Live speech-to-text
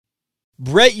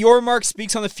Brett Yormark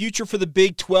speaks on the future for the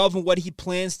Big 12 and what he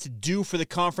plans to do for the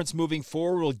conference moving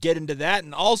forward. We'll get into that.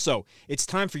 And also, it's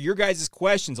time for your guys'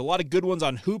 questions. A lot of good ones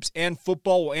on hoops and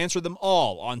football. We'll answer them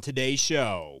all on today's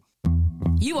show.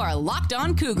 You are Locked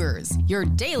On Cougars, your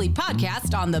daily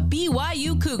podcast on the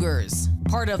BYU Cougars.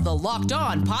 Part of the Locked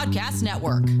On Podcast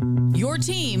Network. Your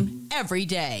team every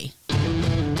day.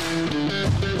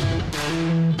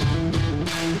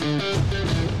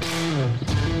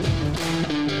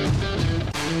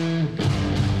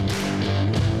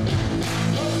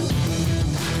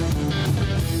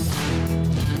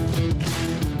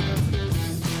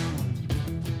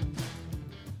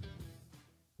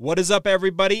 What is up,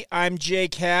 everybody? I'm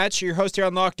Jake Hatch, your host here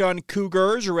on Locked On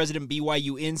Cougars, your resident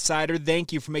BYU insider.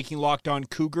 Thank you for making Locked On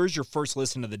Cougars your first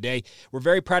listen of the day. We're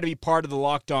very proud to be part of the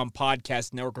Locked On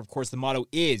Podcast Network. Of course, the motto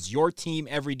is your team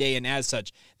every day, and as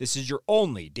such, this is your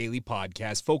only daily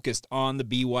podcast focused on the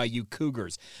BYU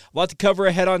Cougars. A lot to cover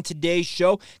ahead on today's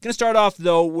show. Going to start off,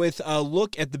 though, with a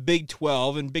look at the Big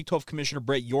 12, and Big 12 Commissioner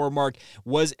Brett Yormark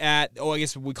was at, I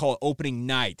guess we call it opening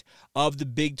night of the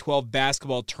Big 12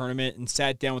 basketball tournament and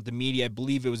sat down with the media. I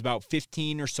believe it was about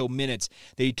 15 or so minutes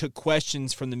that he took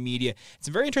questions from the media.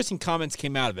 Some very interesting comments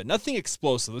came out of it. Nothing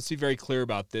explosive, let's be very clear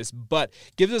about this, but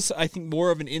gives us, I think, more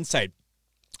of an insight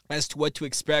as to what to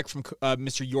expect from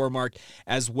Mr. Yormark,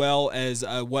 as well as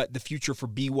what the future for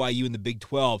BYU in the Big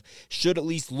 12 should at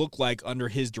least look like under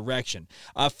his direction.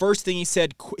 First thing he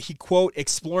said, he quote,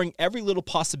 exploring every little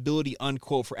possibility,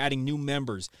 unquote, for adding new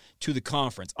members to the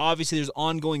conference. Obviously, there's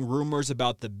ongoing rumors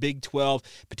about the Big 12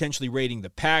 potentially raiding the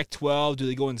Pac-12. Do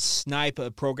they go and snipe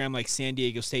a program like San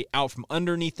Diego State out from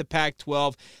underneath the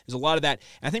Pac-12? There's a lot of that.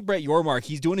 And I think Brett Yormark,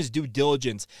 he's doing his due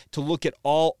diligence to look at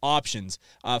all options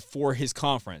for his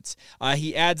conference.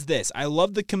 He adds this, I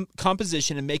love the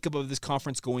composition and makeup of this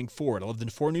conference going forward. I love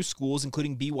the 4 new schools,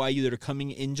 including BYU, that are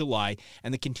coming in July,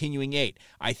 and the continuing 8.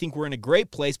 I think we're in a great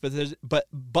place, but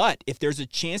if there's a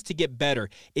chance to get better,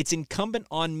 it's incumbent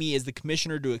on me as the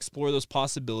commissioner to explore those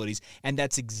possibilities, and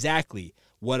that's exactly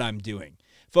what I'm doing.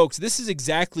 Folks, this is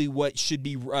exactly what should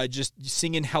be just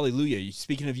singing hallelujah,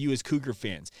 speaking of you as Cougar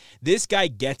fans. This guy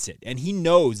gets it, and he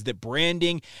knows that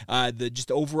branding, the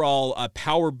just overall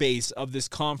power base of this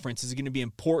conference is going to be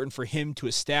important for him to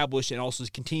establish and also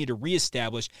continue to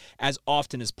reestablish as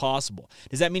often as possible.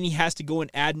 Does that mean he has to go and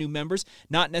add new members?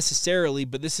 Not necessarily,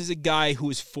 but this is a guy who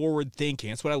is forward-thinking.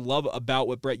 That's what I love about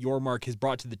what Brett Yormark has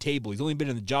brought to the table. He's only been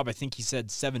in the job, I think he said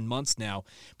 7 months now,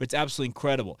 but it's absolutely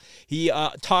incredible. He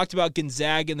talked about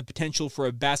Gonzaga and the potential for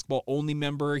a basketball-only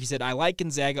member. He said, I like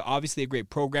Gonzaga, obviously a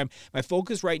great program. My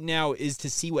focus right now is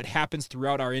to see what happens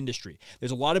throughout our industry.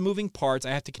 There's a lot of moving parts.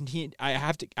 I continue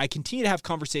to have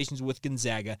conversations with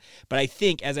Gonzaga, but I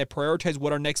think as I prioritize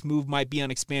what our next move might be on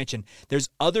expansion, there's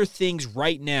other things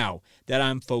right now that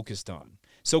I'm focused on.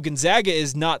 So Gonzaga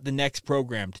is not the next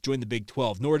program to join the Big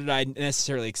 12, nor did I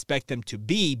necessarily expect them to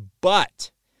be, but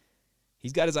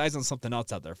he's got his eyes on something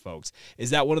else out there, folks. Is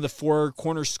that one of the 4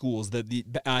 corner schools that the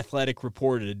Athletic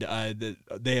reported that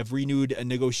they have renewed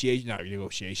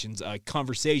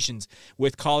conversations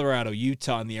with Colorado,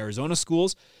 Utah, and the Arizona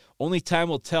schools? Only time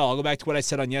will tell. I'll go back to what I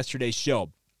said on yesterday's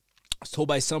show. I was told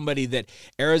by somebody that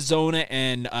Arizona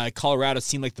and Colorado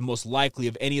seem like the most likely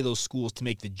of any of those schools to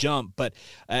make the jump, but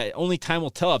only time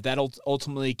will tell if that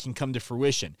ultimately can come to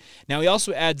fruition. Now, he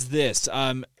also adds this.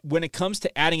 When it comes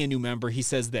to adding a new member, he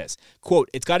says this,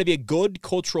 quote, it's got to be a good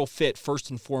cultural fit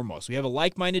first and foremost. We have a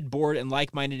like-minded board and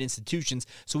like-minded institutions,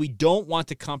 so we don't want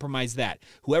to compromise that.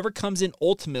 Whoever comes in,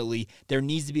 ultimately, there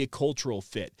needs to be a cultural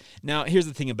fit. Now, here's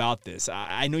the thing about this.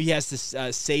 I know he has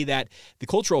to say that the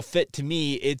cultural fit, to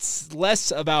me, it's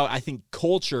less about, I think,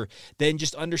 culture than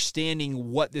just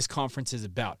understanding what this conference is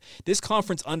about. This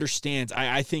conference understands,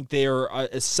 I think they are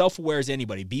as self-aware as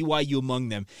anybody, BYU among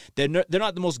them. They're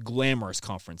not the most glamorous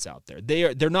conference out there.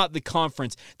 They're not the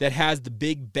conference that has the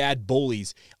big bad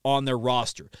bullies on their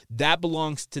roster. That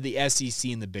belongs to the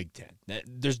SEC and the Big Ten.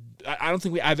 I don't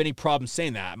think I have any problem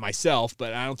saying that myself,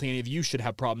 but I don't think any of you should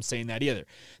have problems saying that either.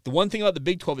 The one thing about the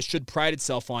Big 12 it should pride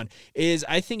itself on is,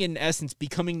 I think, in essence,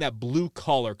 becoming that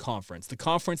blue-collar conference. The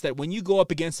conference that when you go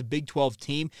up against a Big 12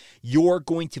 team, you're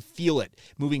going to feel it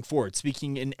moving forward,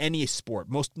 speaking in any sport,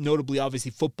 most notably,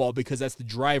 obviously, football, because that's the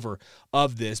driver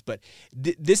of this. But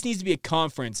this needs to be a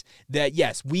conference that,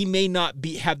 yes, we may not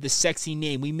have the sexy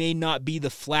name. We may not be the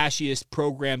flashiest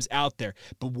programs out there,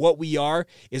 but what we are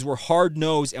is we're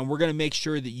hard-nosed, and we're going to make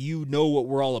sure that you know what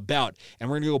we're all about, and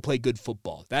we're going to go play good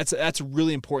football. That's a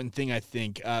really important thing, I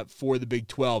think, for the Big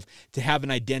 12 to have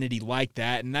an identity like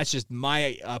that, and that's just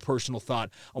my personal thought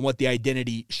on what the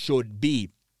identity should be.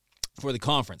 for the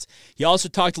conference. He also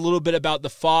talked a little bit about the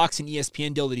Fox and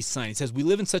ESPN deal that he signed. He says, we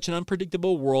live in such an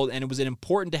unpredictable world, and it was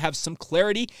important to have some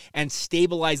clarity and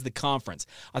stabilize the conference.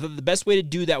 I thought the best way to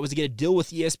do that was to get a deal with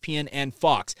ESPN and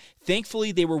Fox.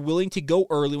 Thankfully, they were willing to go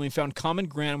early when we found common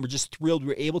ground, and we're just thrilled we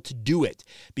were able to do it.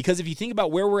 Because if you think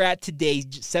about where we're at today,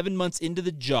 7 months into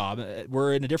the job,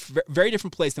 we're in a very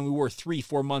different place than we were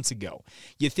 3-4 months ago.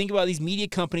 You think about these media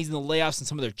companies and the layoffs and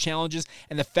some of their challenges,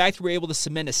 and the fact that we're able to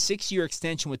cement a 6-year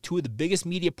extension with two of the biggest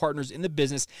media partners in the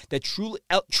business that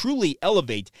truly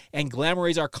elevate and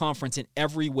glamorize our conference in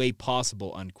every way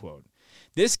possible, unquote.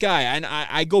 This guy, and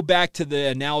I go back to the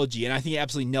analogy, and I think you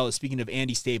absolutely know it. Speaking of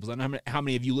Andy Staples, I don't know how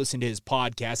many of you listen to his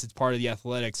podcast. It's part of the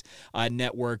Athletics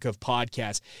network of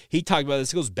podcasts. He talked about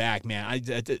this. It goes back, man.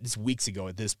 It's weeks ago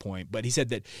at this point. But he said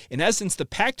that, in essence, the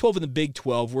Pac-12 and the Big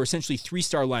 12 were essentially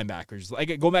 3-star linebackers.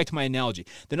 Like, go back to my analogy.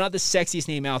 They're not the sexiest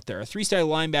name out there. A 3-star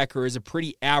linebacker is a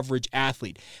pretty average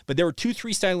athlete. But there were two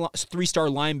 3-star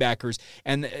linebackers,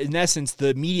 and in essence,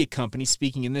 the media companies,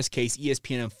 speaking in this case,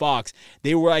 ESPN and Fox,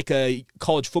 they were like a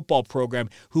college football program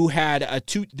who had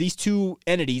these two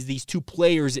entities, these two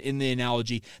players in the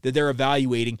analogy that they're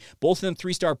evaluating. Both of them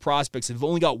 3-star prospects have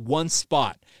only got one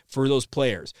spot for those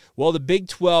players. Well, the Big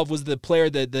 12 was the player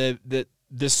that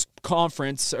this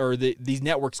conference or these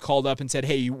networks called up and said,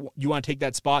 hey, you want to take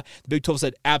that spot? The Big 12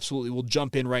 said, absolutely, we'll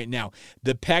jump in right now.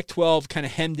 The Pac-12 kind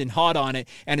of hemmed and hawed on it,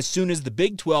 and as soon as the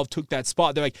Big 12 took that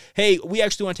spot, they're like, hey, we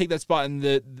actually want to take that spot,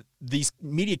 and these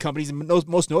media companies, and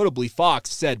most notably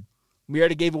Fox, said, we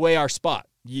already gave away our spot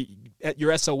at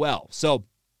your SOL. So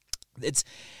it's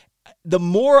the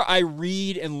more I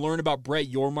read and learn about Brett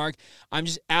Yormark, I'm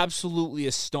just absolutely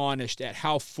astonished at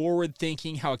how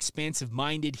forward-thinking, how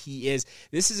expansive-minded he is.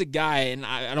 This is a guy, and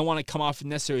I don't want to come off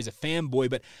necessarily as a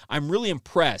fanboy, but I'm really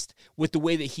impressed with the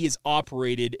way that he has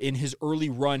operated in his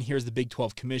early run here as the Big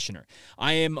 12 commissioner.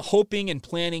 I am hoping and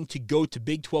planning to go to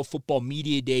Big 12 football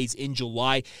media days in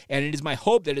July, and it is my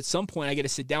hope that at some point I get to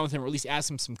sit down with him or at least ask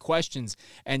him some questions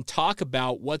and talk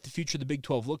about what the future of the Big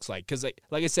 12 looks like. Because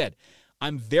like I said,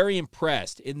 I'm very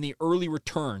impressed in the early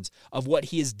returns of what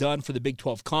he has done for the Big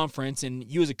 12 Conference. And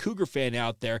you as a Cougar fan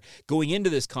out there going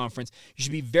into this conference, you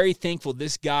should be very thankful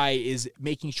this guy is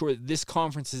making sure that this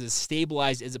conference is as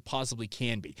stabilized as it possibly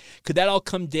can be. Could that all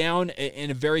come down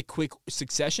in a very quick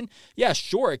succession? Yeah,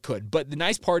 sure it could. But the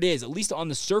nice part is, at least on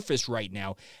the surface right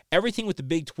now, everything with the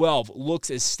Big 12 looks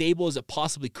as stable as it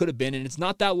possibly could have been. And it's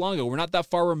not that long ago. We're not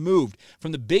that far removed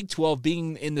from the Big 12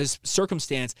 being in this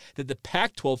circumstance that the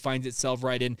Pac-12 finds itself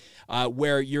right in,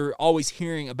 where you're always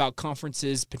hearing about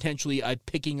conferences potentially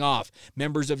picking off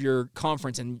members of your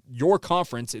conference, and your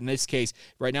conference, in this case,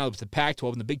 right now, it was the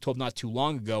Pac-12 and the Big 12 not too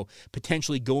long ago,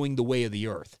 potentially going the way of the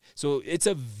earth. So it's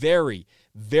a very,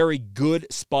 very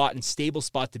good spot and stable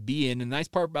spot to be in. And the nice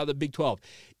part about the Big 12,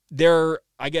 they're,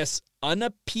 I guess,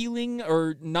 unappealing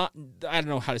or not, I don't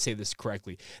know how to say this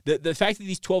correctly. The fact that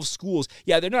these 12 schools,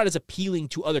 yeah, they're not as appealing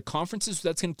to other conferences, so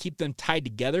that's going to keep them tied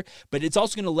together, but it's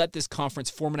also going to let this conference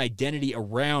form an identity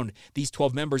around these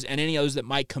 12 members and any others that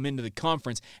might come into the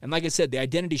conference. And like I said, the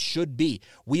identity should be,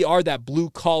 we are that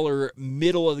blue-collar,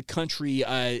 middle-of-the-country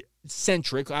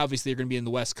centric. Obviously, they're going to be in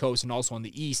the West Coast and also on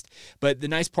the East. But the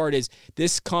nice part is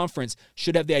this conference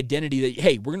should have the identity that,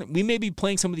 hey, we may be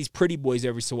playing some of these pretty boys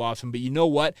every so often, but you know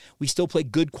what? We still play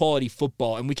good quality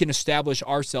football, and we can establish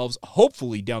ourselves,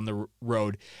 hopefully down the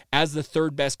road, as the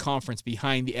third best conference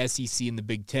behind the SEC and the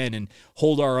Big Ten, and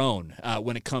hold our own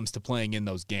when it comes to playing in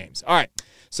those games. All right.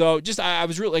 So just, I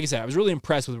was really, like I said, I was really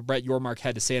impressed with what Brett Yormark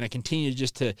had to say, and I continue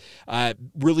just to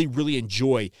really, really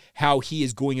enjoy how he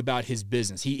is going about his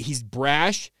business. He's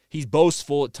brash, he's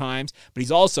boastful at times, but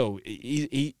he's also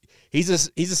he's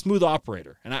a smooth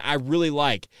operator, and I really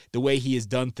like the way he has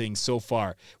done things so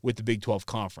far with the Big 12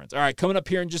 Conference. All right, coming up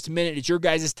here in just a minute, it's your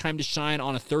guys' time to shine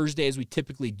on a Thursday, as we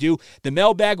typically do. The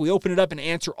mailbag, we open it up and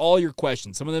answer all your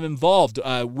questions, some of them involved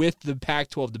with the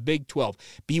Pac-12, the Big 12,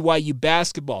 BYU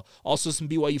basketball, also some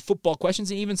BYU football questions,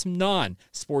 and even some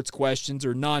non-sports questions,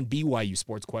 or non-BYU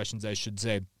sports questions, I should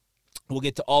say. We'll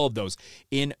get to all of those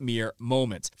in mere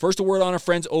moments. First, a word on our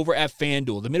friends over at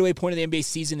FanDuel. The midway point of the NBA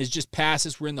season is just past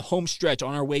us. We're in the home stretch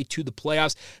on our way to the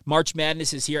playoffs. March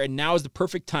Madness is here, and now is the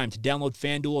perfect time to download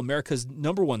FanDuel, America's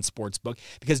 #1 sportsbook,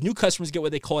 because new customers get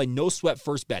what they call a no-sweat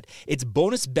first bet. It's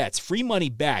bonus bets, free money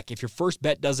back if your first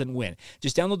bet doesn't win.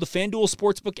 Just download the FanDuel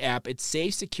Sportsbook app. It's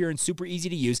safe, secure, and super easy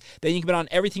to use. Then you can bet on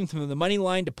everything from the money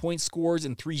line to point scores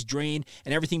and threes drained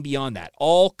and everything beyond that.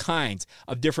 All kinds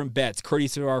of different bets,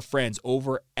 courtesy of our friends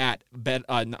over at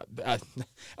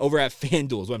over at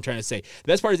FanDuel is what I'm trying to say. The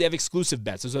best part is they have exclusive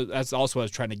bets. That's also what I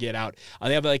was trying to get out.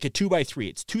 They have like a 2x3.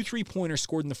 It's 2 3-pointers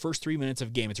scored in the first 3 minutes of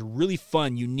a game. It's a really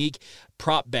fun, unique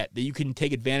prop bet that you can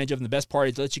take advantage of. And the best part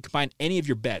is it lets you combine any of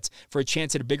your bets for a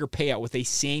chance at a bigger payout with a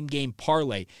same-game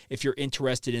parlay if you're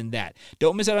interested in that.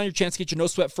 Don't miss out on your chance to get your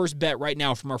no-sweat first bet right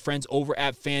now from our friends over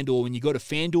at FanDuel when you go to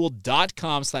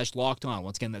FanDuel.com/lockedon.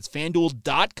 Once again, that's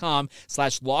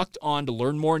FanDuel.com/lockedon to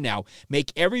learn more now.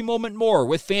 Make every moment more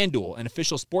with FanDuel, an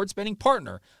official sports betting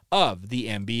partner of the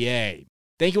NBA.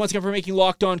 Thank you once again for making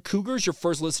Locked On Cougars your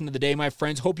first listen of the day, my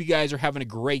friends. Hope you guys are having a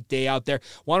great day out there.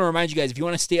 Want to remind you guys, if you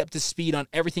want to stay up to speed on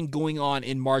everything going on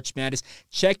in March Madness,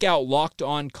 check out Locked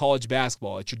On College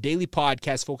Basketball. It's your daily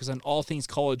podcast focused on all things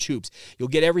college hoops. You'll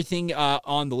get everything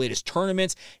on the latest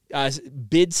tournaments,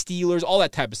 bid stealers, all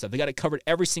that type of stuff. They got it covered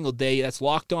every single day. That's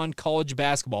Locked On College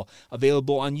Basketball,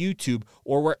 available on YouTube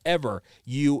or wherever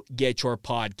you get your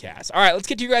podcasts. All right, let's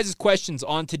get to you guys' questions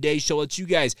on today's show. Let you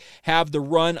guys have the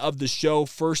run of the show.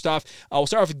 First off, we'll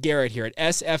start off with Garrett here at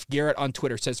SF Garrett on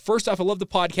Twitter. Says, first off, I love the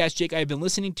podcast, Jake. I have been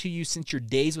listening to you since your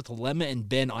days with Lemma and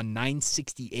Ben on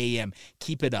 960 AM.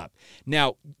 Keep it up.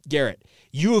 Now, Garrett,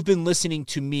 you have been listening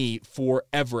to me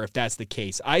forever, if that's the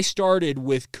case. I started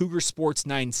with Cougar Sports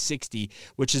 960,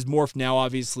 which is morphed now,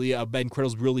 obviously. Ben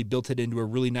Criddle's really built it into a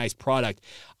really nice product.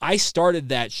 I started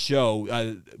that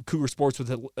show, Cougar Sports with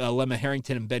Lemma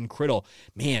Harrington and Ben Criddle.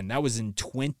 Man, that was in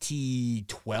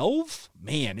 2012?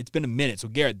 Man, it's been a minute. So,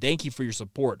 Garrett, thank you for your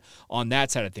support on that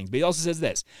side of things. But he also says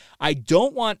this: I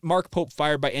don't want Mark Pope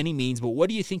fired by any means, but what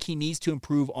do you think he needs to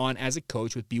improve on as a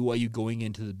coach with BYU going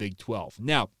into the Big 12?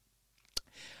 Now,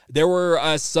 there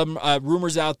were some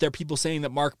rumors out there, people saying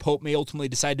that Mark Pope may ultimately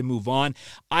decide to move on.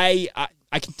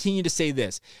 I continue to say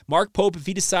this. Mark Pope, if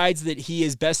he decides that he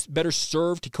is better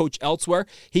served to coach elsewhere,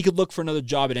 he could look for another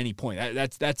job at any point.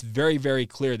 That's very, very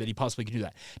clear that he possibly could do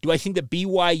that. Do I think that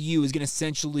BYU is going to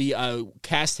essentially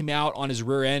cast him out on his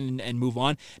rear end and move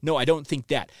on? No, I don't think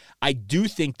that. I do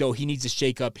think, though, he needs to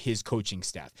shake up his coaching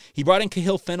staff. He brought in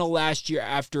Cahill Fennell last year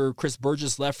after Chris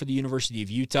Burgess left for the University of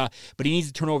Utah, but he needs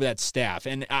to turn over that staff.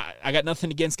 And I got nothing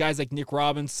against guys like Nick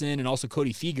Robinson and also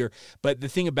Cody Feger, but the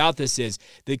thing about this is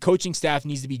the coaching staff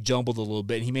needs to be jumbled a little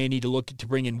bit, and he may need to look to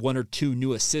bring in 1 or 2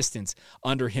 new assistants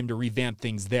under him to revamp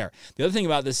things there. The other thing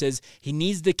about this is he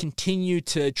needs to continue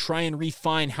to try and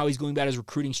refine how he's going about his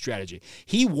recruiting strategy.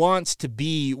 He wants to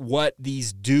be what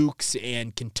these Dukes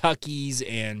and Kentuckys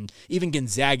and even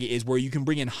Gonzaga is, where you can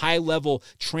bring in high-level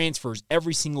transfers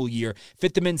every single year,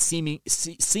 fit them in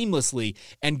seamlessly,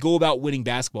 and go about winning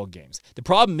basketball games. The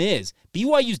problem is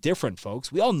BYU's different,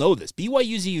 folks. We all know this.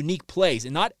 BYU's a unique place,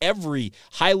 and not every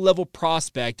high-level prospect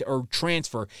or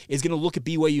transfer is going to look at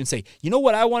BYU and say, you know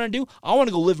what I want to do? I want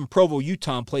to go live in Provo,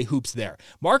 Utah, and play hoops there.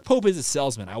 Mark Pope is a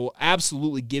salesman. I will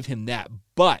absolutely give him that.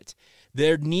 But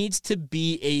there needs to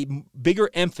be a bigger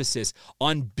emphasis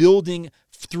on building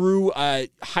through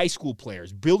high school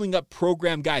players, building up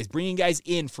program guys, bringing guys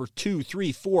in for 2,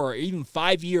 3, 4, or even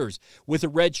 5 years with a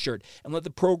red shirt, and let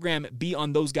the program be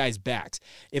on those guys' backs.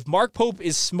 If Mark Pope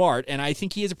is smart, and I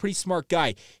think he is a pretty smart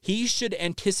guy, he should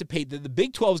anticipate that the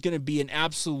Big 12 is going to be an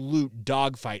absolute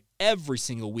dogfight every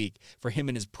single week for him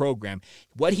and his program.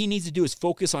 What he needs to do is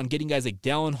focus on getting guys like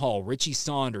Dallin Hall, Richie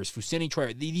Saunders, Fousseyni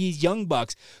Traore, these young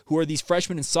bucks who are these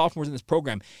freshmen and sophomores in this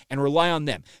program, and rely on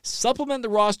them. Supplement the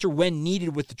roster when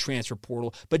needed with the transfer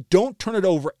portal, but don't turn it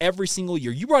over every single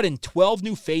year. You brought in 12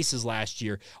 new faces last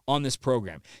year on this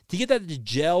program. To get that to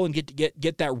gel and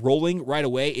get that rolling right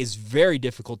away is very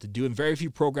difficult to do, and very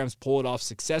few programs pull it off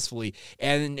successfully.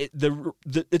 And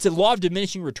it's a law of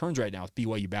diminishing returns right now with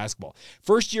BYU basketball.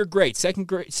 First year, great.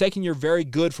 Second year, very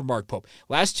good for Mark Pope.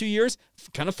 Last 2 years,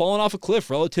 kind of fallen off a cliff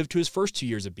relative to his first 2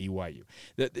 years at BYU.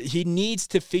 He needs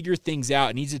to figure things out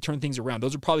and needs to turn things around.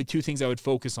 Those are probably 2 things I would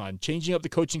focus on. Changing up the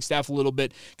coaching staff a little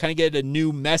bit, kind of get a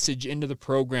new message into the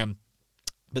program.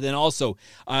 But then also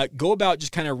go about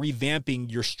just kind of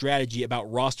revamping your strategy about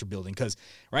roster building, because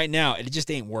right now it just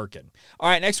ain't working. All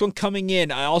right, next one coming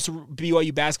in, also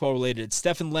BYU basketball related. It's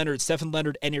Stephen Leonard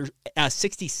and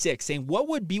 66 saying, what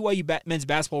would BYU men's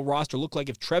basketball roster look like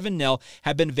if Trevin Knell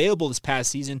had been available this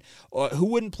past season? Who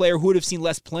wouldn't play or who would have seen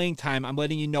less playing time? I'm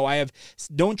letting you know I have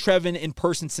known Trevin in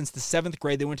person since the 7th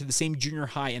grade. They went to the same junior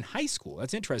high and high school.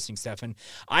 That's interesting, Stephen.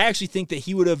 I actually think that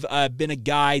he would have been a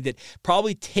guy that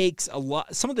probably takes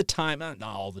some of the time, not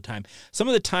all the time, some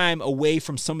of the time away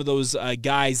from some of those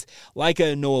guys like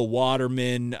a Noah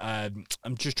Waterman.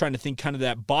 I'm just trying to think kind of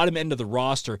that bottom end of the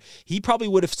roster. He probably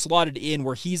would have slotted in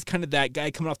where he's kind of that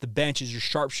guy coming off the bench as your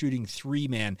sharpshooting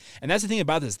 3-man. And that's the thing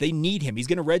about this. They need him. He's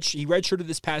going to he redshirted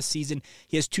this past season.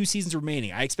 He has 2 seasons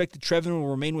remaining. I expect that Trevin will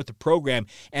remain with the program.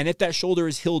 And if that shoulder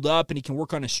is healed up and he can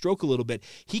work on his stroke a little bit,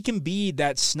 he can be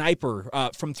that sniper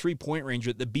from three-point range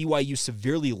that the BYU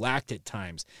severely lacked at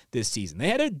times this season. They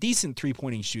had a decent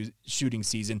three-pointing shooting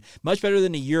season, much better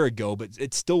than a year ago, but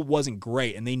it still wasn't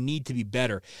great, and they need to be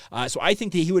better. So I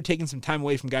think that he would have taken some time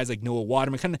away from guys like Noah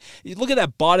Waterman. Kind of look at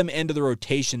that bottom end of the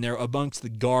rotation there amongst the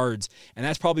guards, and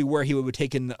that's probably where he would have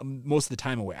taken most of the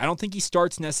time away. I don't think he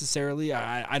starts necessarily.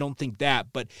 I don't think that,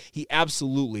 but he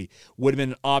absolutely would have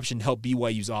been an option to help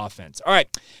BYU's offense. All right,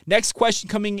 next question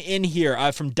coming in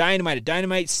here from Dynamite at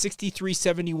Dynamite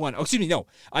 6371. Oh, excuse me, no.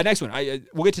 Next one.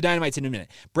 We'll get to Dynamites in a minute.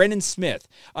 Brendan Smith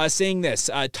saying this.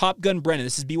 Top Gun Brendan.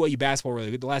 This is BYU basketball,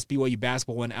 really. The last BYU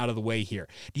basketball one out of the way here.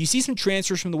 Do you see some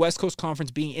transfers from the West Coast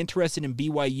Conference being interested in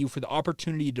BYU for the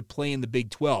opportunity to play in the Big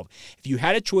 12? If you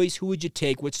had a choice, who would you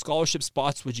take? Which scholarship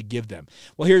spots would you give them?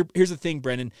 Well, here's the thing,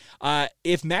 Brendan.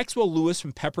 If Maxwell Lewis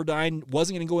from Pepperdine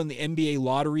wasn't going to go in the NBA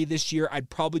lottery this year, I'd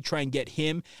probably try and get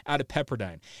him out of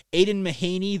Pepperdine. Aiden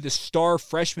Mahaney, the star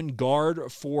freshman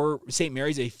guard for St.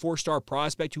 Mary's, a 4-star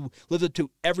prospect who lived up to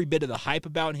every bit of the hype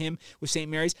about him with St.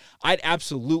 Mary's, I'd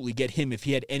absolutely get him if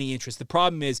he had any interest. The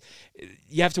problem is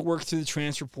you have to work through the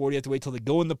transfer portal. You have to wait till they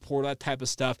go in the portal, that type of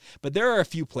stuff. But there are a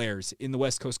few players in the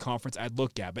West Coast Conference I'd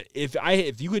look at. But if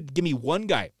you could give me one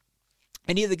guy,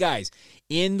 any of the guys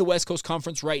in the West Coast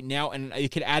Conference right now, and you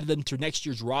could add them to next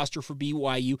year's roster for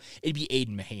BYU, it'd be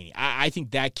Aiden Mahaney. I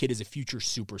think that kid is a future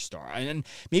superstar. And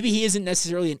maybe he isn't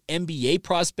necessarily an NBA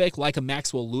prospect like a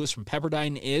Maxwell Lewis from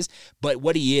Pepperdine is, but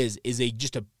what he is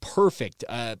just a perfect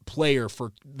player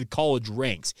for the college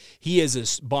ranks. He is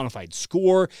a bona fide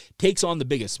scorer, takes on the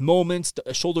biggest moments,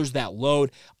 shoulders that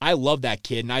load. I love that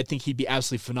kid, and I think he'd be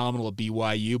absolutely phenomenal at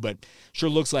BYU, but sure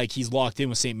looks like he's locked in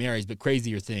with St. Mary's, but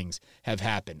crazier things have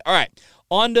happened. All right,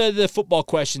 on to the football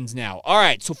questions now. All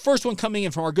right, so first one coming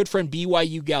in from our good friend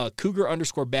BYU Gal,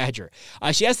 Cougar_Badger.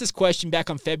 She asked this question back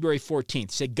on February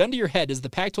 14th. She said, gun to your head, does the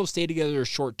Pac-12 stay together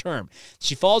short term?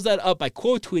 She follows that up by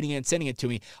quote tweeting it and sending it to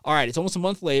me. All right, it's almost a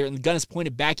month later, and the gun is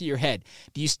pointed back at your head.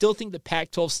 Do you still think the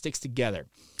Pac-12 sticks together?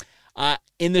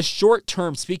 In the short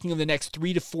term, speaking of the next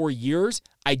 3 to 4 years,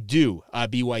 I do,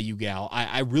 BYU Gal.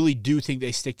 I really do think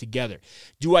they stick together.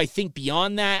 Do I think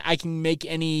beyond that I can make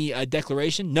any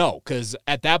declaration? No, because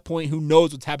at that point, who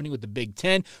knows what's happening with the Big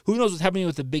 10? Who knows what's happening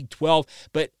with the Big 12?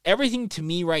 But everything to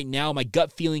me right now, my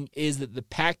gut feeling is that the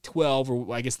Pac-12,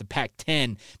 or I guess the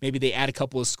Pac-10, maybe they add a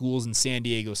couple of schools in San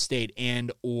Diego State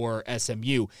and or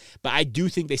SMU. But I do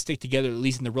think they stick together, at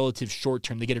least in the relative short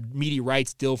term. They get a media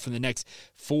rights deal for the next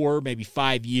 4, maybe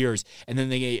 5 years, and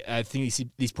then I think you see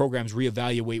these programs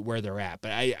reevaluate where they're at.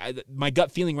 But my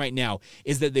gut feeling right now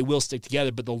is that they will stick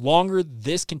together. But the longer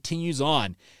this continues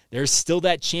on, there's still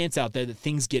that chance out there that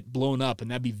things get blown up, and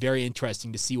that'd be very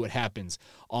interesting to see what happens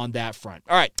on that front.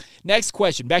 All right, next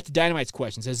question. Back to Dynamite's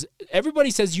question. Says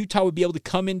everybody says Utah would be able to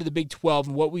come into the Big 12,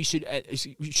 and what we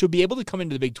should be able to come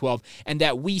into the Big 12, and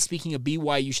that we, speaking of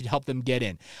BYU, should help them get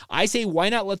in. I say why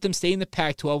not let them stay in the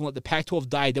Pac-12 and let the Pac-12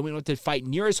 die? Then we don't have to fight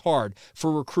near as hard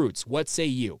for recruits. What say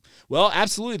you? Well,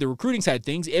 absolutely, the recruiting side of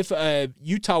things. If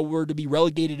Utah were to be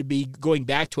relegated to be going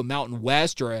back to a Mountain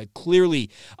West or a clearly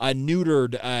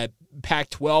neutered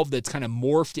Pac-12 that's kind of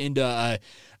morphed into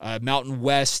a Mountain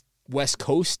West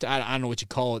Coast, I don't know what you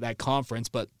call it, that conference,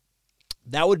 but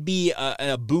that would be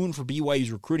a boon for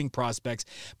BYU's recruiting prospects.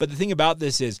 But the thing about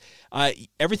this is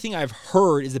everything I've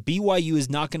heard is that BYU is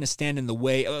not going to stand in the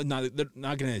way. They're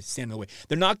not going to stand in the way.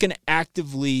 They're not going to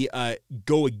actively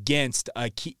go against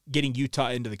getting Utah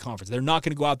into the conference. They're not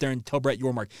going to go out there and tell Brett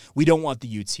Yormark, we don't want the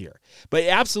Utes here. But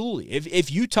absolutely,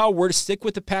 if Utah were to stick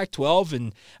with the Pac-12,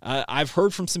 and I've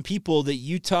heard from some people that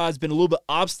Utah has been a little bit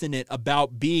obstinate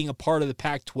about being a part of the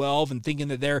Pac-12 and thinking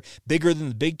that they're bigger than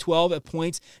the Big 12 at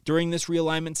points during this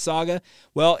realignment saga.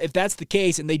 Well, if that's the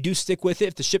case and they do stick with it,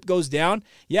 if the ship goes down,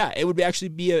 yeah, it would actually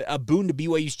be a boon to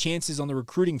BYU's chances on the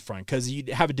recruiting front, because you'd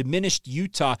have a diminished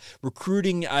Utah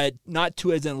recruiting not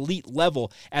to as an elite level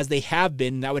as they have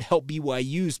been, and that would help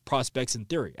BYU's prospects in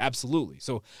theory. Absolutely.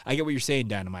 So I get what you're saying,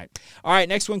 Dynamite. All right,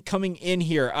 next one coming in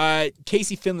here.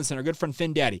 Casey Finlayson, our good friend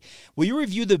Finn Daddy. Will you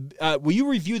review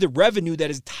the revenue that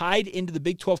is tied into the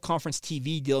Big 12 Conference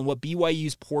TV deal and what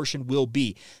BYU's portion will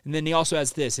be? And then he also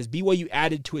has this. Has BYU BYU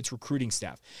added to its recruiting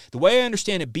staff? The way I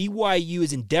understand it, BYU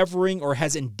is endeavoring or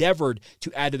has endeavored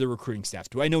to add to the recruiting staff.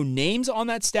 Do I know names on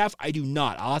that staff? I do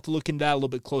not. I'll have to look into that a little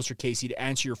bit closer, Casey, to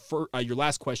answer your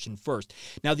last question first.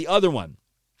 Now, the other one.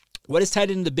 What is tied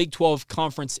into the Big 12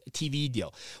 conference TV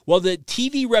deal? Well, the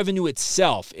TV revenue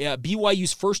itself,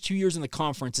 BYU's first 2 years in the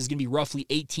conference is going to be roughly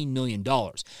 $18 million.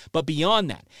 But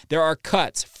beyond that, there are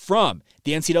cuts from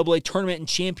the NCAA tournament and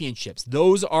championships.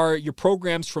 Those are your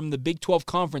programs from the Big 12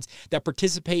 conference that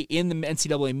participate in the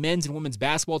NCAA men's and women's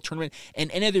basketball tournament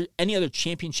and any other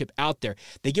championship out there.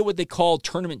 They get what they call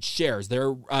tournament shares.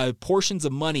 There are portions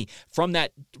of money from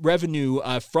that revenue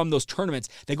from those tournaments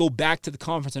that go back to the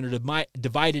conference and are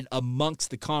divided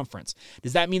amongst the conference.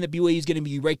 Does that mean that BYU is going to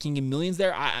be raking in millions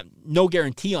there? No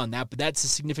guarantee on that, but that's a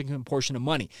significant portion of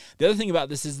money. The other thing about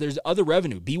this is there's other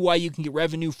revenue. BYU can get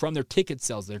revenue from their ticket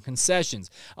sales, their concessions,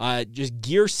 just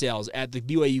gear sales at the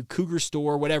BYU Cougar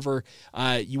store, whatever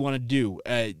you want to do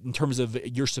in terms of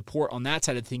your support on that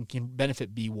side of things can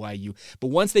benefit BYU. But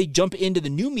once they jump into the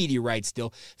new media rights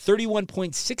deal,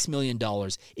 $31.6 million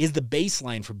is the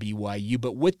baseline for BYU.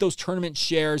 But with those tournament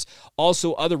shares,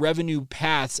 also other revenue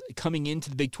paths coming into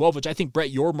the Big 12, which I think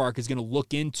Brett Yormark is going to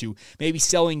look into, maybe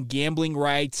selling gambling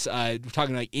rights, we're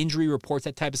talking like injury reports,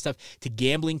 that type of stuff, to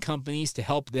gambling companies to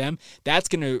help them. That's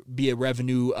going to be a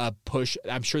revenue push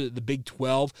I'm sure that the Big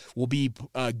 12 will be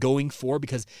going for,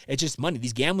 because it's just money.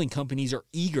 These gambling companies are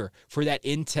eager for that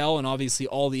intel, and obviously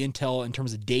all the intel in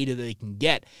terms of data that they can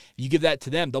get. If you give that to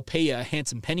them, they'll pay you a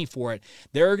handsome penny for it.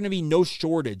 There are going to be no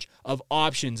shortage of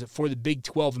options for the Big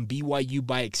 12 and BYU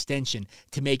by extension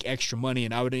to make extra money,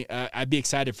 and I'd be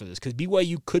excited for this, because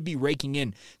BYU could be raking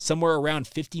in somewhere around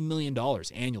 $50 million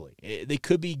annually. They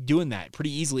could be doing that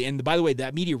pretty easily. And by the way,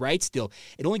 that media rights deal,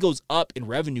 it only goes up in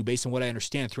revenue based on what I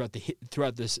understand throughout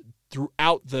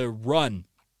the run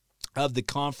of the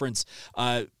conference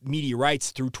media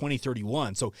rights through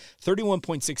 2031. So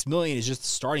 $31.6 million is just the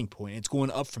starting point. It's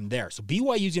going up from there. So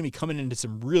BYU is going to be coming into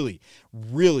some really,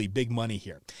 really big money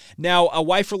here. Now,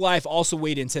 Wife for Life also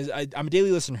weighed in, says, I'm a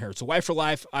daily listener here. So Wife for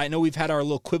Life, I know we've had our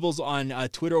little quibbles on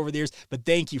Twitter over the years, but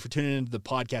thank you for tuning into the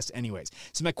podcast anyways.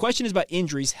 So my question is about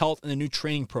injuries, health, and the new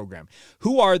training program.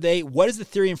 Who are they? What is the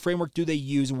theory and framework do they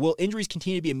use? Will injuries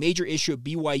continue to be a major issue at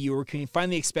BYU, or can we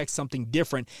finally expect something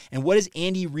different? And what is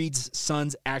Andy Reid's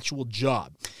son's actual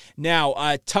job? Now,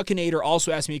 Tuckinator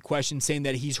also asked me a question saying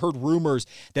that he's heard rumors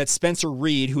that Spencer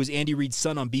Reid, who is Andy Reid's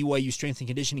son on BYU strength and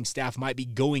conditioning staff, might be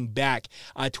going back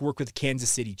to work with the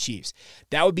Kansas City Chiefs.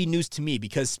 That would be news to me,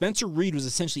 because Spencer Reid was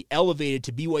essentially elevated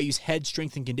to BYU's head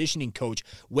strength and conditioning coach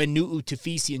when Nu'u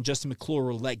Tafisi and Justin McClure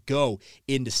were let go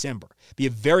in December. Be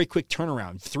a very quick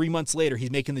turnaround. 3 months later,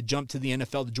 he's making the jump to the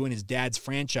NFL to join his dad's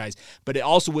franchise, but it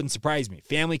also wouldn't surprise me.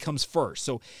 Family comes first.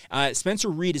 So Spencer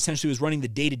Reid essentially was running the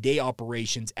day-to-day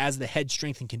operations as the head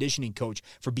strength and conditioning coach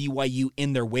for BYU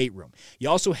in their weight room. You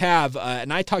also have,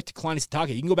 and I talked to Kalani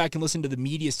Sitake. You can go back and listen to the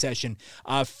media session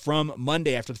from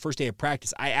Monday after the first day of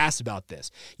practice. I asked about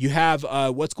this. You have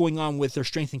what's going on with their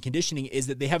strength and conditioning is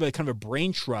that they have a kind of a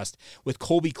brain trust with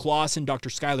Colby Clausen, Dr.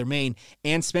 Skylar Main,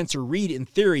 and Spencer Reid. In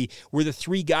theory, were the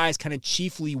three guys kind of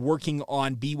chiefly working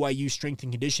on BYU's strength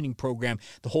and conditioning program,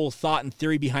 the whole thought and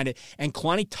theory behind it. And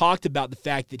Kalani talked about the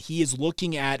fact that he is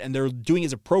looking at, and they're doing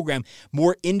as a program,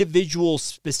 more individual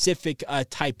specific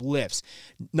type lifts.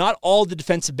 Not all the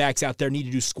defensive backs out there need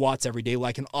to do squats every day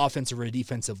like an offensive or a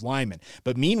defensive lineman.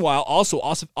 But meanwhile, also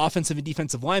offensive and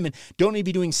defensive linemen don't need to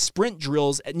be doing sprint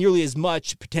drills at nearly as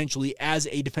much potentially as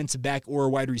a defensive back or a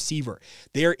wide receiver.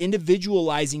 They are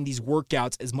individualizing these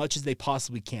workouts as much as they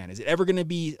possibly can. Is it ever going to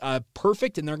be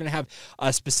perfect and they're going to have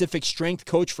a specific strength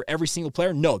coach for every single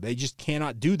player? No, they just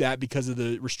cannot do that because of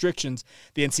the restrictions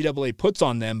the NCAA puts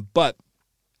on them. But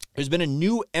there's been a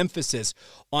new emphasis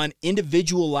on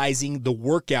individualizing the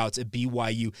workouts at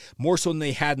BYU more so than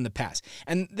they had in the past.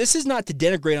 And this is not to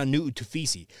denigrate on Nu'u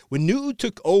Tafisi. When Nu'u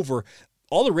took over,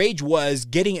 all the rage was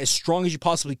getting as strong as you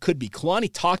possibly could be. Kalani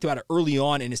talked about it early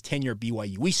on in his tenure at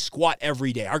BYU. We squat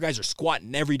every day. Our guys are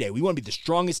squatting every day. We want to be the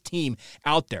strongest team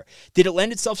out there. Did it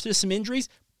lend itself to some injuries?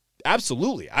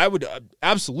 Absolutely. I would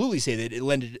absolutely say that it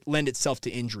lend itself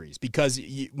to injuries, because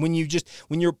when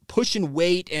you're pushing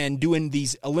weight and doing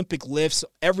these Olympic lifts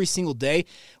every single day,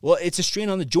 well, it's a strain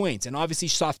on the joints, and obviously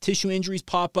soft tissue injuries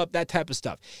pop up, that type of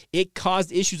stuff. It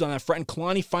caused issues on that front, and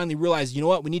Kalani finally realized, you know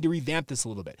what, we need to revamp this a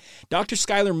little bit. Dr.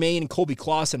 Skylar Main and Colby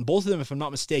Clausen, both of them, if I'm not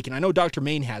mistaken, I know Dr.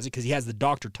 Main has it because he has the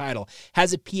doctor title,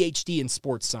 has a PhD in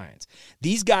sports science.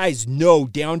 These guys know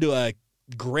down to a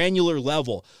granular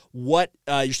level what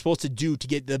you're supposed to do to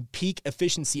get the peak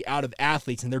efficiency out of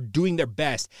athletes, and they're doing their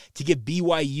best to give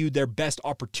BYU their best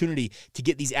opportunity to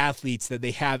get these athletes that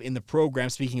they have in the program,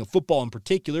 speaking of football in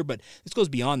particular, but this goes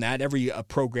beyond that. Every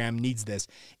program needs this,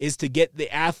 is to get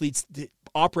the athletes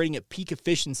operating at peak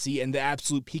efficiency and the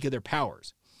absolute peak of their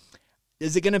powers.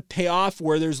 Is it going to pay off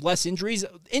where there's less injuries?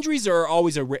 Injuries are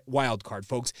always a wild card,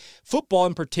 folks. Football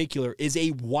in particular is a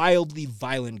wildly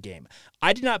violent game.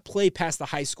 I did not play past the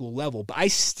high school level, but I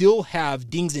still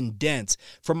have dings and dents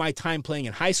from my time playing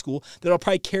in high school that I'll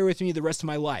probably carry with me the rest of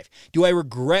my life. Do I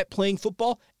regret playing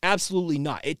football? Absolutely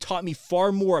not. It taught me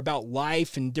far more about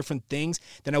life and different things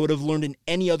than I would have learned in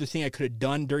any other thing I could have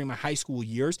done during my high school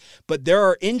years. But there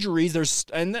are injuries. There's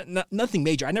nothing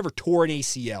major. I never tore an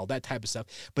ACL, that type of stuff.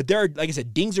 But there are, like I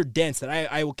said, dings or dents that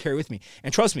I will carry with me.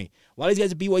 And trust me, a lot of these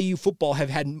guys at BYU football have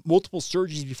had multiple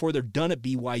surgeries before they're done at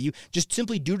BYU, just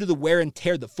simply due to the wear and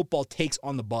tear that football takes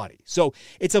on the body. So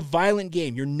it's a violent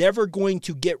game. You're never going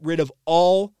to get rid of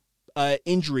all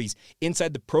injuries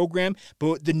inside the program,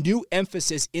 but the new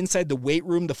emphasis inside the weight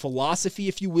room, the philosophy,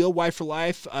 if you will, Y for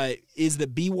Life, is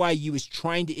that BYU is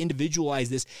trying to individualize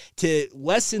this to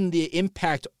lessen the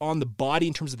impact on the body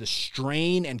in terms of the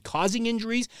strain and causing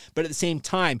injuries, but at the same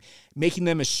time, making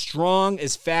them as strong,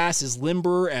 as fast, as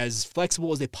limber, as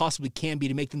flexible as they possibly can be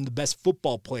to make them the best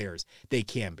football players they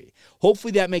can be.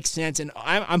 Hopefully that makes sense, and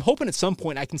I'm hoping at some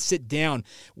point I can sit down.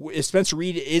 If Spencer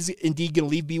Reed is indeed going to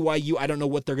leave BYU, I don't know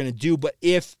what they're going to do, but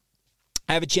if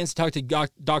I have a chance to talk to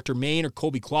Dr. Main or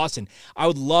Colby Clausen, I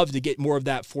would love to get more of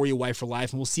that for you, Y for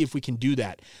Life, and we'll see if we can do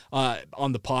that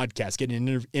on the podcast, get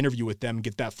an interview with them and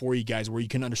get that for you guys where you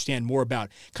can understand more about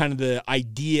kind of the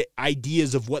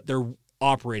ideas of what they're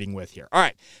operating with here. All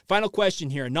right, final question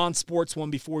here, a non-sports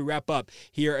one before we wrap up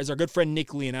here, is our good friend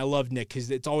Nick Lee, and I love Nick because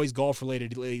it's always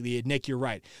golf-related lately. Nick, you're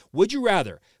right. Would you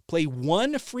rather play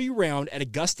one free round at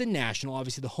Augusta National,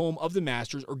 obviously the home of the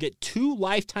Masters, or get 2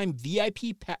 lifetime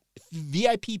VIP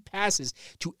passes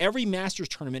to every Masters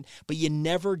tournament, but you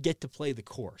never get to play the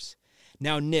course?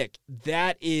 Now, Nick,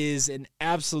 that is an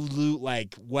absolute,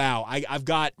 wow. I've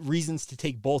got reasons to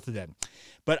take both of them.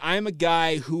 But I'm a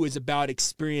guy who is about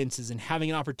experiences and having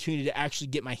an opportunity to actually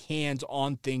get my hands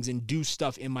on things and do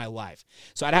stuff in my life.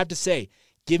 So I'd have to say,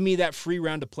 give me that free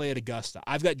round to play at Augusta.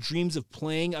 I've got dreams of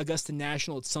playing Augusta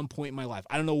National at some point in my life.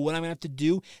 I don't know what I'm going to have to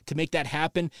do to make that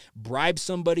happen, bribe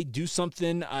somebody, do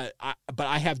something, but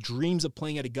I have dreams of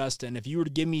playing at Augusta, and if you were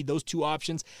to give me those 2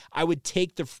 options, I would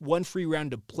take the one free round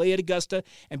to play at Augusta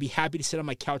and be happy to sit on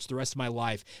my couch the rest of my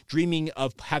life, dreaming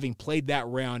of having played that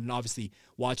round and obviously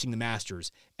watching the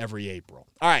Masters every April.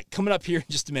 All right, coming up here in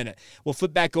just a minute, we'll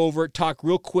flip back over, talk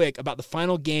real quick about the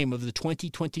final game of the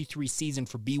 2023 season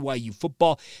for BYU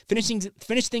football. Finish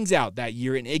things out that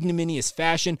year in ignominious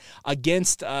fashion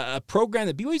against a program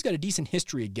that BYU's got a decent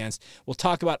history against. We'll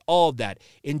talk about all of that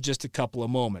in just a couple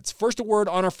of moments. First, a word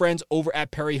on our friends over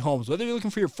at Perry Homes. Whether you're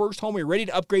looking for your first home or you're ready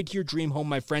to upgrade to your dream home,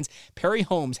 my friends, Perry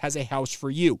Homes has a house for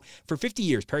you. For 50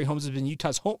 years, Perry Homes has been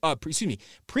Utah's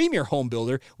premier home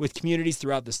builder with communities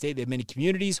throughout the state. They have many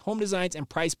communities, home designs, and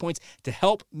price points to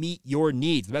help meet your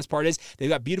needs. The best part is they've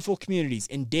got beautiful communities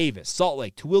in Davis, Salt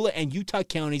Lake, Tooele, and Utah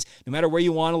counties, no matter where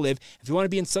you want to live. If you want to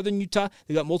be in southern Utah,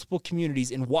 they've got multiple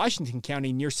communities in Washington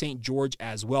County near St. George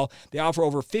as well. They offer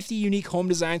over 50 unique home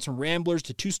designs from ramblers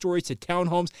to 2-stories to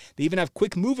townhomes. They even have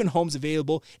quick move-in homes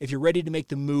available if you're ready to make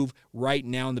the move right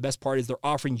now. And the best part is they're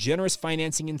offering generous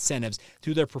financing incentives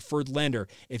through their preferred lender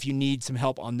if you need some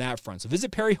help on that front. So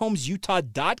visit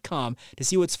PerryHomesUtah.com to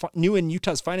see what's new in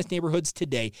Utah's finest neighborhoods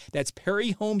today. That's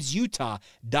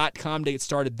PerryHomesUtah.com to get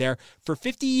started there. For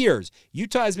 50 years,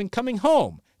 Utah has been coming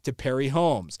home to Perry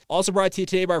Homes. Also brought to you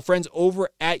today by our friends over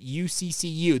at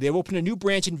UCCU. They've opened a new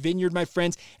branch in Vineyard, my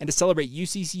friends, and to celebrate,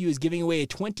 UCCU is giving away a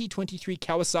 2023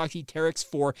 Kawasaki Teryx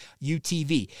 4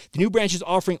 UTV. The new branch is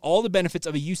offering all the benefits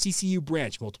of a UCCU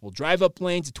branch: multiple drive-up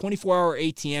lanes, a 24-hour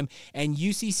ATM, and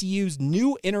UCCU's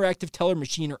new interactive teller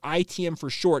machine, or ITM for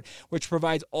short, which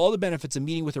provides all the benefits of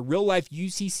meeting with a real-life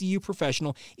UCCU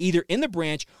professional either in the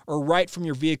branch or right from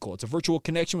your vehicle. It's a virtual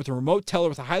connection with a remote teller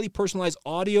with a highly personalized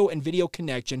audio and video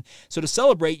connection. So to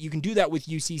celebrate, you can do that with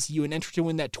UCCU and enter to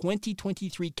win that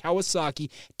 2023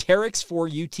 Kawasaki Teryx 4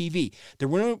 UTV.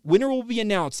 The winner will be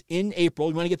announced in April.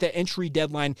 You want to get that entry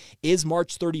deadline is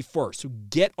March 31st. So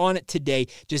get on it today.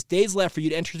 Just days left for you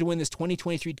to enter to win this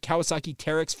 2023 Kawasaki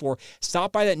Teryx 4.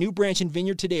 Stop by that new branch in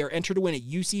Vineyard today or enter to win at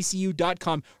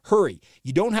UCCU.com. Hurry.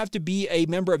 You don't have to be a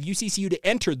member of UCCU to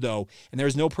enter, though, and there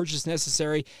is no purchase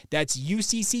necessary. That's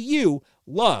UCCU.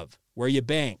 Love where you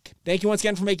bank. Thank you once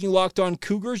again for making Locked On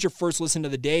Cougars your first listen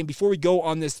of the day. And before we go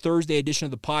on this Thursday edition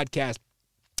of the podcast,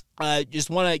 Just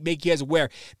want to make you guys aware,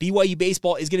 BYU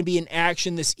baseball is going to be in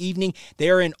action this evening. They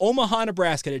are in Omaha,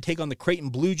 Nebraska to take on the Creighton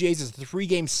Blue Jays. It's a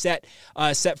 3-game set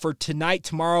for tonight,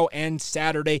 tomorrow, and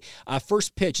Saturday.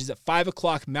 First pitch is at 5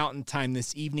 o'clock Mountain Time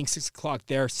this evening, 6 o'clock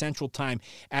there Central Time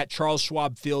at Charles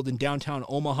Schwab Field in downtown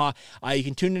Omaha. You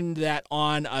can tune into that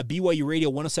on BYU Radio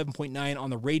 107.9 on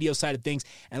the radio side of things.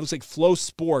 And it looks like Flow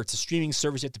Sports, a streaming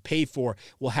service you have to pay for,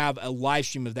 will have a live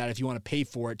stream of that if you want to pay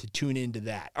for it to tune into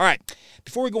that. All right,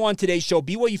 before we go on today's show,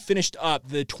 BYU finished up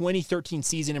the 2013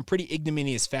 season in pretty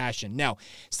ignominious fashion. Now,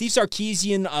 Steve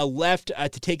Sarkisian left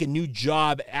to take a new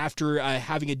job after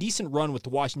having a decent run with the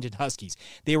Washington Huskies.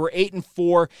 They were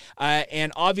 8-4,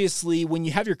 and obviously when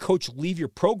you have your coach leave your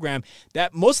program,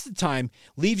 that most of the time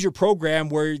leaves your program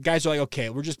where guys are like, okay,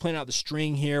 we're just playing out the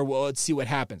string here, well, let's see what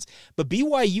happens. But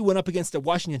BYU went up against the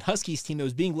Washington Huskies team that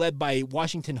was being led by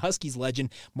Washington Huskies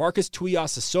legend Marcus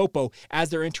Tuiasosopo as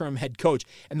their interim head coach,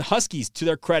 and the Huskies, to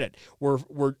their credit,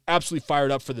 were absolutely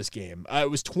fired up for this game. It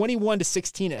was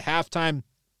 21-16 at halftime.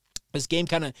 This game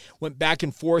kind of went back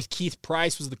and forth. Keith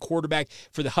Price was the quarterback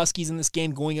for the Huskies in this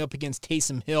game, going up against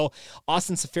Taysom Hill.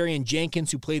 Austin Seferian-Jenkins,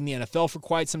 who played in the NFL for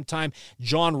quite some time.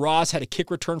 John Ross had a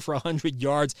kick return for 100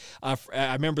 yards. I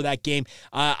remember that game.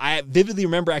 I vividly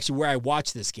remember actually where I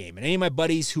watched this game. And any of my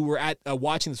buddies who were at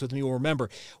watching this with me will remember,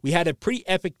 we had a pretty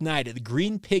epic night at the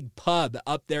Green Pig Pub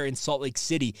up there in Salt Lake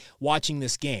City watching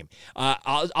this game.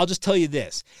 I'll just tell you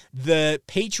this. The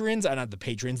patrons, not the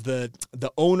patrons, the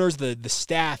owners, the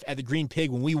staff at the Green Pig,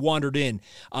 when we wandered in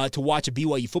to watch a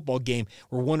BYU football game,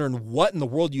 were wondering what in the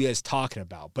world you guys talking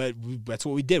about. But that's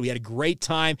what we did. We had a great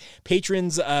time.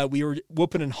 Patrons, we were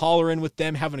whooping and hollering with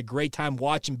them, having a great time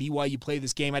watching BYU play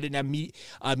this game. I didn't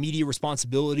have media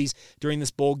responsibilities during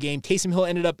this bowl game. Taysom Hill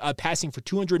ended up passing for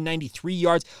 293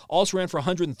 yards, also ran for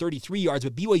 133 yards,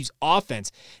 but BYU's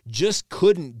offense just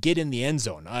couldn't get in the end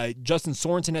zone. Justin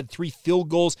Sorensen had 3 field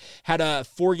goals, had a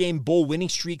 4-game bowl winning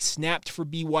streak snapped for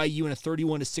BYU in a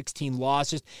 31-16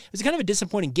 loss. It was kind of a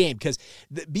disappointing game because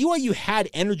the BYU had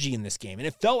energy in this game, and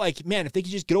it felt like, man, if they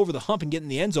could just get over the hump and get in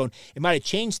the end zone, it might have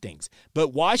changed things.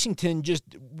 But Washington just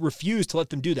refused to let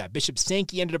them do that. Bishop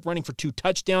Sankey ended up running for 2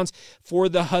 touchdowns for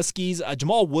the Huskies.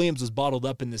 Jamal Williams was bottled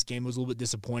up in this game. It was a little bit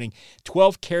disappointing.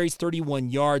 12 carries, 31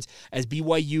 yards, as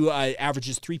BYU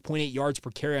averages 3.8 yards per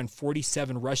carry on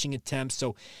 47 rushing attempts.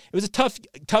 So it was a tough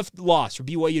loss for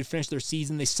BYU to finish their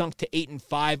season. They sunk to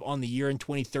 8-5 on the year in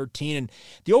 2013, and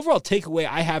the overall takeaway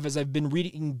I have as I've been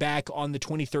reading back on the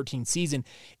 2013 season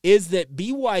is that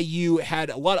BYU had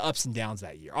a lot of ups and downs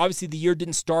that year. Obviously, the year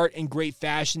didn't start in great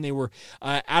fashion. They were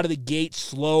out of the gate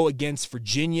slow against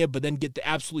Virginia, but then get the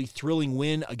absolutely thrilling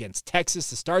win against Texas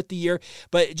to start the year.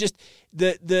 But just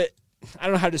I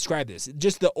don't know how to describe this.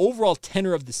 Just the overall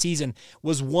tenor of the season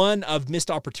was one of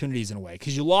missed opportunities in a way,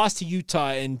 because you lost to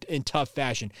Utah in tough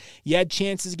fashion. You had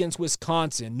chances against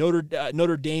Wisconsin,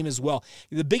 Notre Dame as well.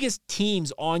 The biggest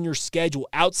teams on your schedule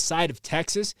outside of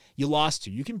Texas, you lost to.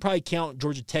 You can probably count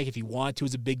Georgia Tech if you want to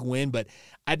as a big win, but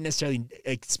I didn't necessarily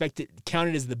expect it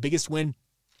counted as the biggest win.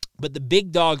 But the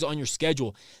big dogs on your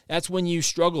schedule, that's when you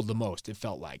struggled the most, it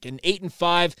felt like. And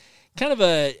 8-5, kind of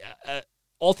a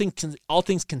all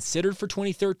things considered for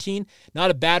 2013, not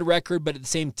a bad record, but at the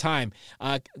same time,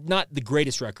 not the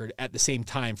greatest record at the same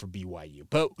time for BYU.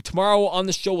 But tomorrow on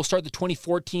the show, we'll start the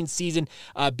 2014 season.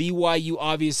 BYU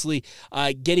obviously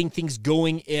getting things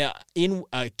going in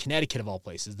Connecticut of all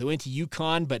places. They went to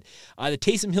UConn, but the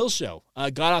Taysom Hill show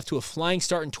got off to a flying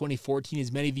start in 2014,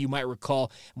 as many of you might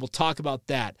recall, and we'll talk about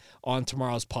that on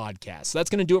tomorrow's podcast. So that's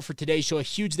going to do it for today's show. A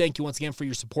huge thank you once again for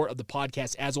your support of the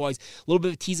podcast. As always, a little bit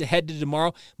of a tease ahead to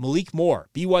tomorrow. Malik Moore,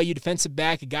 BYU defensive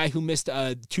back, a guy who missed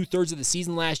 2/3 of the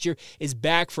season last year, is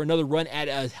back for another run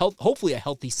at hopefully a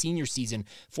healthy senior season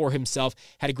for himself.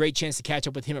 Had a great chance to catch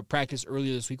up with him at practice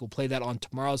earlier this week. We'll play that on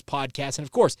tomorrow's podcast. And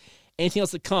of course, anything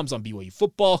else that comes on BYU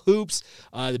football, hoops,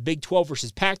 the Big 12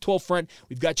 versus Pac-12 front,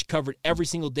 we've got you covered every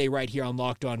single day right here on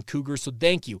Locked On Cougars. So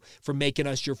thank you for making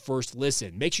us your first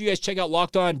listen. Make sure you guys check out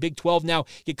Locked On Big 12 now.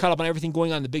 Get caught up on everything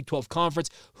going on in the Big 12 Conference,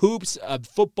 hoops,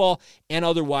 football, and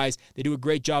otherwise. They do a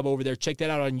great job over there. Check that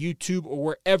out on YouTube or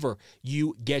wherever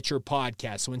you get your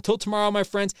podcast. So until tomorrow, my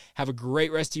friends, have a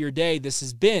great rest of your day. This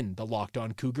has been the Locked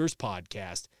On Cougars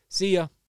podcast. See ya.